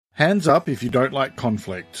Hands up if you don't like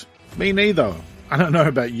conflict. Me neither. I don't know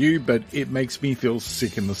about you, but it makes me feel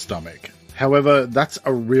sick in the stomach. However, that's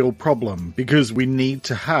a real problem because we need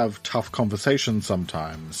to have tough conversations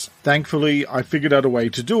sometimes. Thankfully, I figured out a way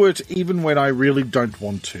to do it even when I really don't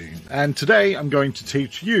want to. And today I'm going to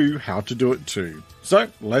teach you how to do it too.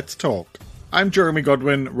 So, let's talk. I'm Jeremy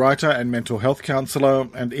Godwin, writer and mental health counsellor,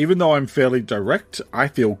 and even though I'm fairly direct, I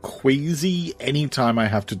feel queasy anytime I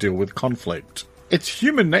have to deal with conflict. It's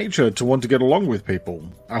human nature to want to get along with people.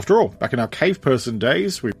 After all, back in our cave person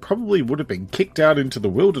days, we probably would have been kicked out into the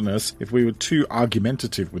wilderness if we were too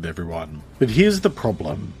argumentative with everyone. But here's the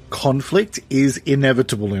problem. Conflict is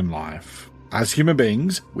inevitable in life. As human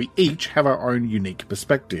beings, we each have our own unique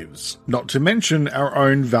perspectives, not to mention our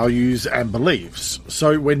own values and beliefs,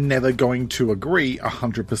 so we're never going to agree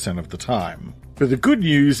 100% of the time. But the good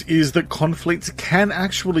news is that conflict can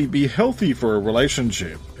actually be healthy for a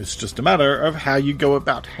relationship. It's just a matter of how you go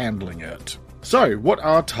about handling it. So, what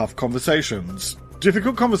are tough conversations?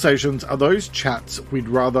 Difficult conversations are those chats we'd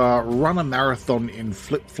rather run a marathon in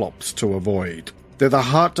flip-flops to avoid. They're the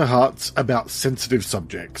heart-to-hearts about sensitive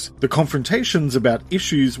subjects, the confrontations about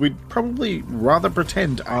issues we'd probably rather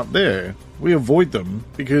pretend aren't there. We avoid them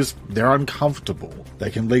because they're uncomfortable, they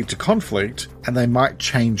can lead to conflict, and they might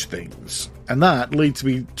change things. And that leads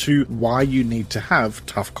me to why you need to have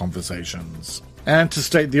tough conversations. And to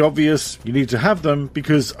state the obvious, you need to have them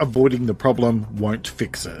because avoiding the problem won't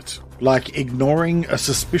fix it. Like ignoring a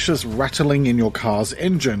suspicious rattling in your car's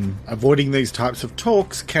engine, avoiding these types of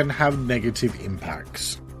talks can have negative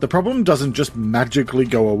impacts. The problem doesn't just magically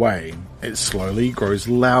go away, it slowly grows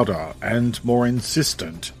louder and more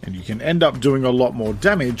insistent, and you can end up doing a lot more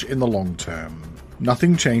damage in the long term.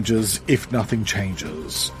 Nothing changes if nothing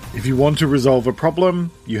changes. If you want to resolve a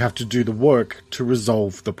problem, you have to do the work to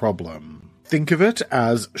resolve the problem. Think of it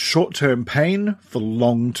as short-term pain for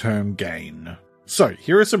long-term gain. So,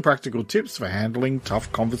 here are some practical tips for handling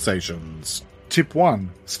tough conversations. Tip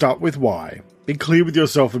 1. Start with why. Be clear with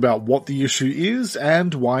yourself about what the issue is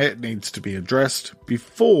and why it needs to be addressed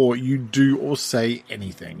before you do or say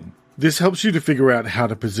anything. This helps you to figure out how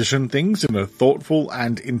to position things in a thoughtful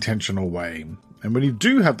and intentional way. And when you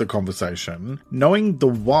do have the conversation, knowing the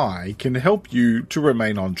why can help you to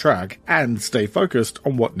remain on track and stay focused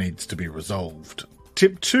on what needs to be resolved.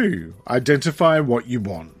 Tip 2. Identify what you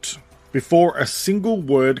want. Before a single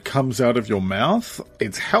word comes out of your mouth,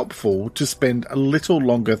 it's helpful to spend a little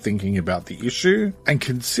longer thinking about the issue and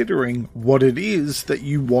considering what it is that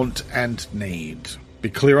you want and need. Be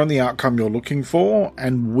clear on the outcome you're looking for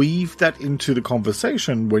and weave that into the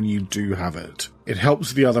conversation when you do have it. It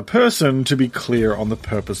helps the other person to be clear on the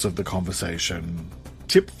purpose of the conversation.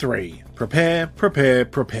 Tip 3. Prepare, prepare,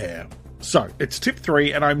 prepare. So, it's tip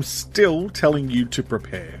 3 and I'm still telling you to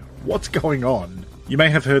prepare. What's going on? You may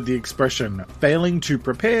have heard the expression, failing to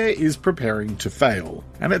prepare is preparing to fail,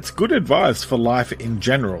 and it's good advice for life in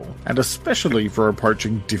general, and especially for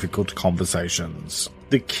approaching difficult conversations.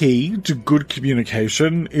 The key to good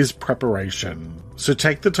communication is preparation, so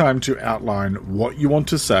take the time to outline what you want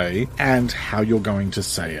to say and how you're going to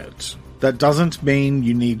say it. That doesn't mean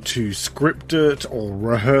you need to script it or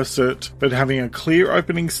rehearse it, but having a clear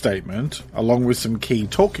opening statement, along with some key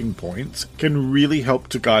talking points, can really help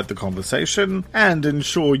to guide the conversation and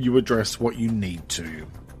ensure you address what you need to.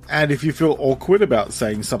 And if you feel awkward about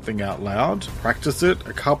saying something out loud, practice it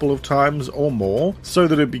a couple of times or more so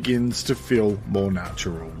that it begins to feel more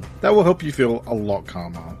natural. That will help you feel a lot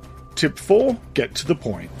calmer. Tip 4. Get to the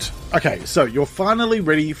point. Okay, so you're finally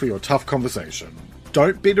ready for your tough conversation.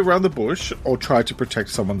 Don't beat around the bush or try to protect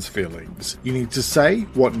someone's feelings. You need to say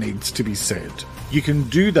what needs to be said. You can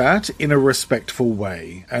do that in a respectful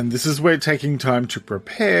way, and this is where taking time to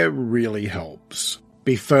prepare really helps.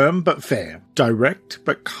 Be firm but fair, direct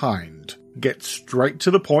but kind. Get straight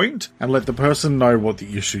to the point and let the person know what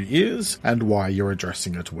the issue is and why you're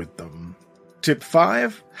addressing it with them. Tip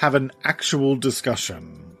 5. Have an actual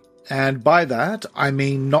discussion. And by that, I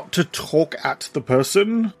mean not to talk at the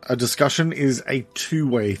person. A discussion is a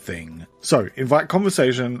two-way thing. So, invite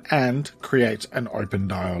conversation and create an open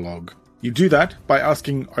dialogue. You do that by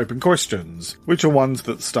asking open questions, which are ones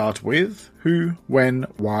that start with who, when,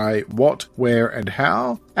 why, what, where, and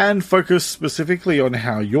how, and focus specifically on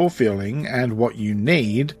how you're feeling and what you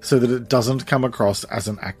need so that it doesn't come across as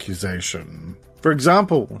an accusation. For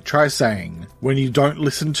example, try saying, "When you don't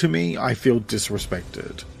listen to me, I feel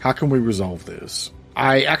disrespected. How can we resolve this?"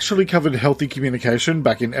 I actually covered healthy communication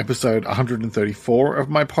back in episode 134 of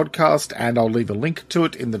my podcast, and I'll leave a link to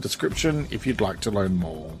it in the description if you'd like to learn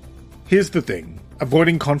more. Here's the thing.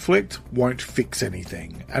 Avoiding conflict won't fix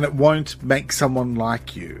anything, and it won't make someone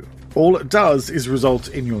like you. All it does is result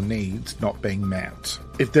in your needs not being met.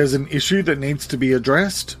 If there's an issue that needs to be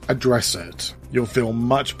addressed, address it. You'll feel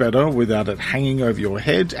much better without it hanging over your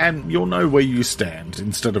head, and you'll know where you stand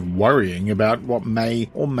instead of worrying about what may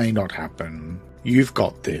or may not happen. You've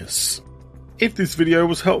got this. If this video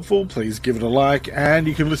was helpful, please give it a like, and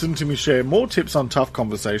you can listen to me share more tips on tough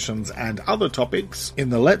conversations and other topics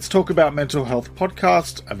in the Let's Talk About Mental Health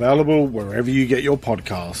podcast, available wherever you get your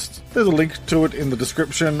podcasts. There's a link to it in the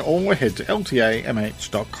description, or head to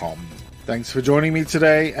ltamh.com. Thanks for joining me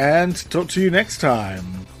today, and talk to you next time.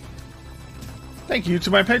 Thank you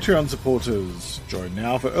to my Patreon supporters. Join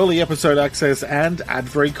now for early episode access and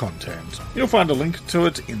ad-free content. You'll find a link to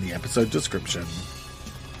it in the episode description.